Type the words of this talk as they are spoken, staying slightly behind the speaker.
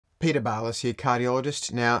Peter Barlis here,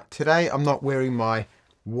 cardiologist. Now, today I'm not wearing my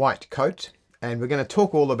white coat, and we're going to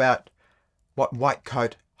talk all about what white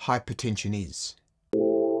coat hypertension is.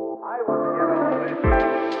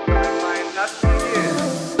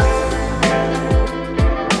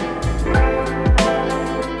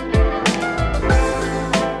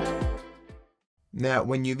 Now,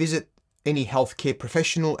 when you visit any healthcare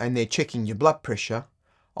professional and they're checking your blood pressure,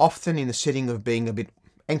 often in the setting of being a bit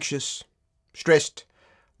anxious, stressed,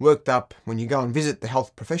 worked up, when you go and visit the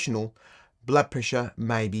health professional, blood pressure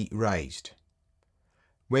may be raised.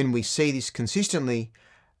 When we see this consistently,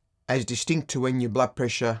 as distinct to when your blood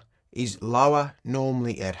pressure is lower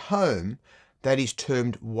normally at home, that is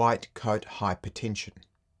termed white coat hypertension.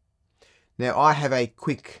 Now, I have a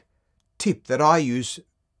quick tip that I use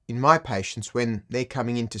in my patients when they're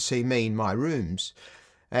coming in to see me in my rooms,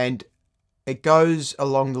 and it goes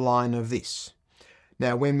along the line of this.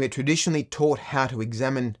 Now, when we're traditionally taught how to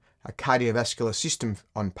examine a cardiovascular system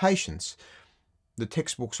on patients, the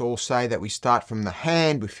textbooks all say that we start from the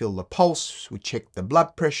hand, we feel the pulse, we check the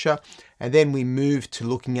blood pressure, and then we move to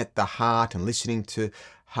looking at the heart and listening to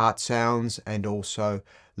heart sounds and also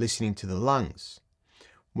listening to the lungs.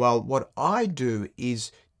 Well, what I do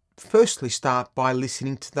is firstly start by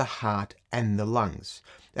listening to the heart and the lungs.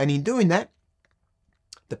 And in doing that,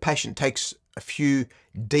 the patient takes a few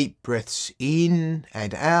deep breaths in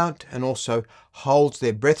and out, and also holds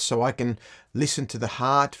their breath so I can listen to the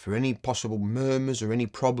heart for any possible murmurs or any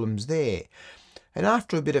problems there. And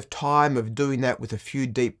after a bit of time of doing that with a few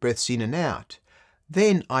deep breaths in and out,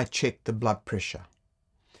 then I check the blood pressure.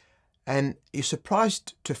 And you're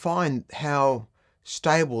surprised to find how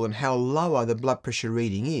stable and how lower the blood pressure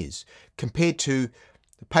reading is compared to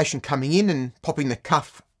the patient coming in and popping the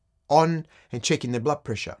cuff on and checking the blood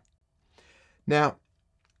pressure. Now,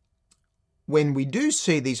 when we do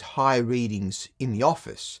see these high readings in the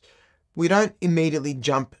office, we don't immediately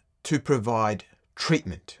jump to provide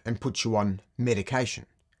treatment and put you on medication.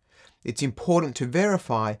 It's important to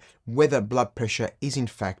verify whether blood pressure is in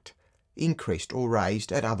fact increased or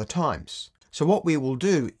raised at other times. So what we will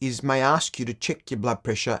do is may ask you to check your blood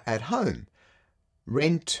pressure at home.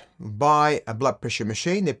 Rent, buy a blood pressure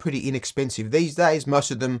machine. They're pretty inexpensive these days.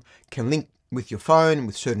 Most of them can link with your phone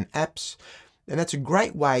with certain apps. And that's a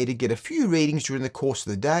great way to get a few readings during the course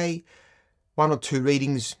of the day. 1 or 2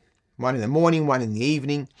 readings, one in the morning, one in the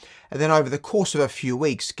evening. And then over the course of a few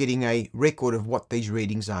weeks, getting a record of what these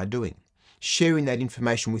readings are doing. Sharing that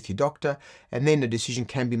information with your doctor, and then a decision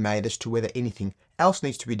can be made as to whether anything else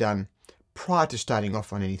needs to be done prior to starting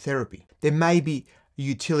off on any therapy. There may be a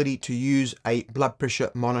utility to use a blood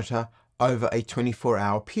pressure monitor over a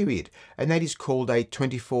 24-hour period, and that is called a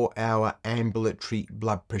 24-hour ambulatory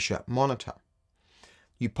blood pressure monitor.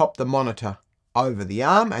 You pop the monitor over the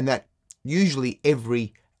arm, and that usually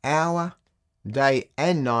every hour, day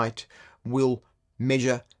and night, will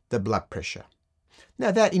measure the blood pressure.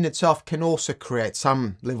 Now, that in itself can also create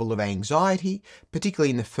some level of anxiety,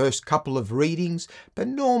 particularly in the first couple of readings, but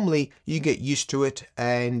normally you get used to it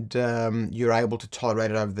and you're able to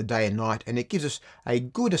tolerate it over the day and night, and it gives us a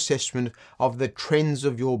good assessment of the trends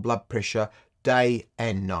of your blood pressure day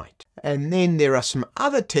and night. And then there are some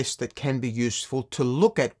other tests that can be useful to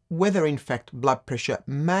look at whether in fact blood pressure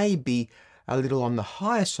may be a little on the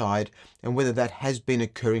higher side and whether that has been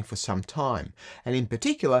occurring for some time. And in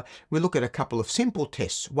particular, we look at a couple of simple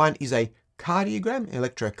tests. One is a cardiogram,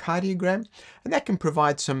 electrocardiogram, and that can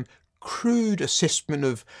provide some crude assessment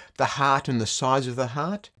of the heart and the size of the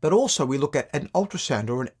heart. But also we look at an ultrasound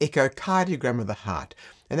or an echocardiogram of the heart,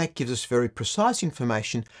 and that gives us very precise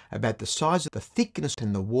information about the size of the thickness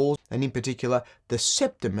and the walls, and in particular the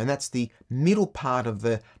septum, and that's the middle part of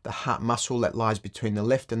the heart muscle that lies between the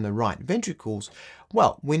left and the right ventricles.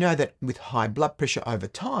 Well, we know that with high blood pressure over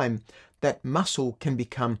time, that muscle can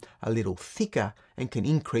become a little thicker and can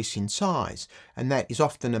increase in size, and that is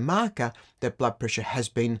often a marker that blood pressure has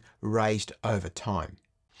been raised over time.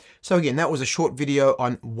 So again, that was a short video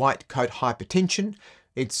on white coat hypertension.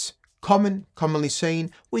 It's commonly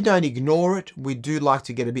seen. We don't ignore it. We do like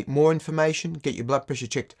to get a bit more information, get your blood pressure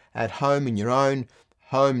checked at home in your own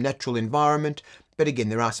home natural environment. But again,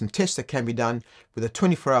 there are some tests that can be done with a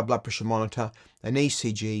 24-hour blood pressure monitor, an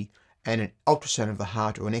ECG, and an ultrasound of the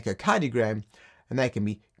heart or an echocardiogram, and they can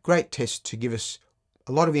be great tests to give us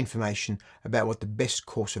a lot of information about what the best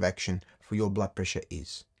course of action for your blood pressure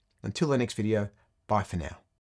is. Until the next video, bye for now.